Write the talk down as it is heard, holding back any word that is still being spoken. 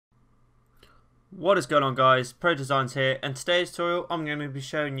What is going on, guys? Pro Designs here, and today's tutorial I'm going to be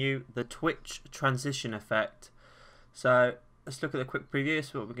showing you the Twitch transition effect. So let's look at the quick preview. This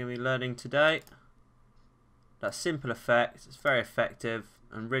is what we're going to be learning today. That simple effect, it's very effective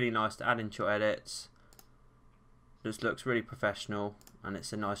and really nice to add into your edits. Just looks really professional, and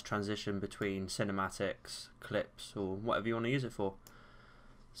it's a nice transition between cinematics, clips, or whatever you want to use it for.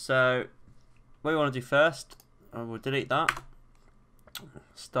 So what we want to do first, I will delete that.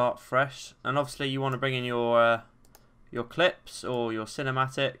 Start fresh, and obviously you want to bring in your clips or your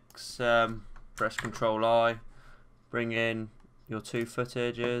cinematics. Press Ctrl I, bring in your two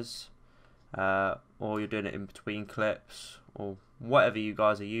footages, or you're doing it in between clips or whatever you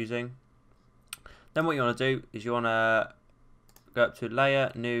guys are using. Then what you want to do is you want to go up to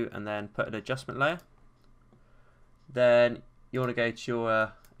layer, new, and then put an adjustment layer. Then you want to go to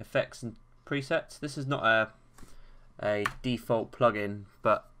your effects and presets. This is not a default plugin,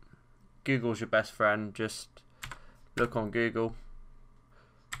 but Google's your best friend. Just look on Google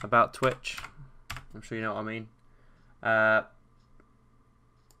about Twitch. I'm sure you know what I mean.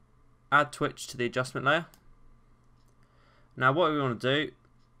 Add Twitch to the adjustment layer. Now what we want to do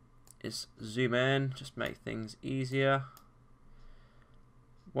is zoom in, just make things easier.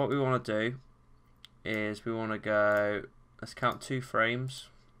 What we want to do is we want to go, let's count 2 frames.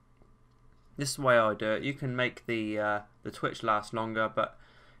 This is the way I do it. You can make the Twitch last longer, but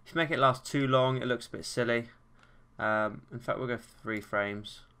if you make it last too long, it looks a bit silly. In fact, we'll go 3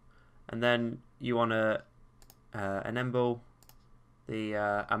 frames, and then you want to enable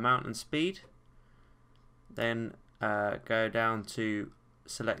the amount and speed. Then go down to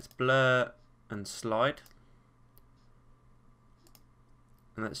select blur and slide,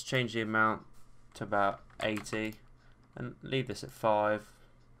 and let's change the amount to about 80, and leave this at 5.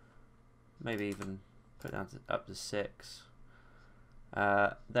 Maybe even put it down to up to 6.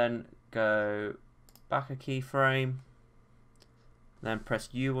 Then go back a keyframe. Then press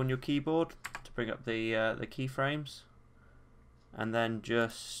U on your keyboard to bring up the keyframes, and then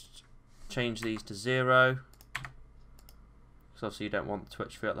just change these to 0. Because obviously you don't want the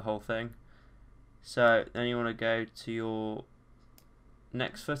Twitch throughout the whole thing. So then you want to go to your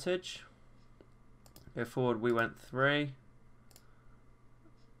next footage. Go forward. We went 3.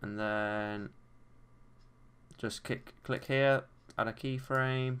 And then just click here, add a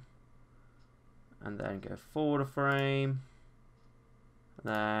keyframe, and then go forward a frame,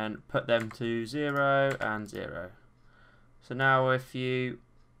 and then put them to 0 and 0. So now if you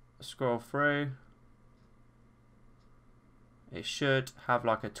scroll through, it should have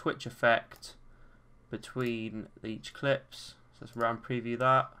like a Twitch effect between each clips. So let's run preview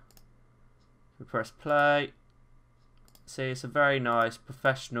that. We press play. See, it's a very nice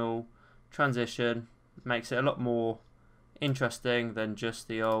professional transition. Makes it a lot more interesting than just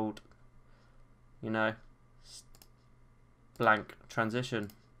the old, blank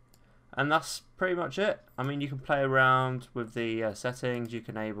transition. And that's pretty much it. I mean, you can play around with the settings. You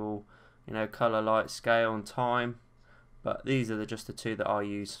can enable, color, light, scale, and time. But these are just the 2 that I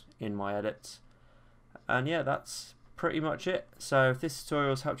use in my edits. And yeah, that's pretty much it. So if this tutorial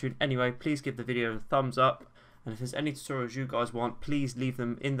has helped you in any way, please give the video a thumbs up. And if there's any tutorials you guys want, please leave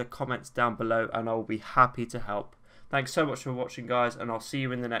them in the comments down below, and I'll be happy to help. Thanks so much for watching, guys, and I'll see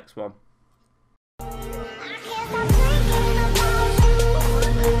you in the next one.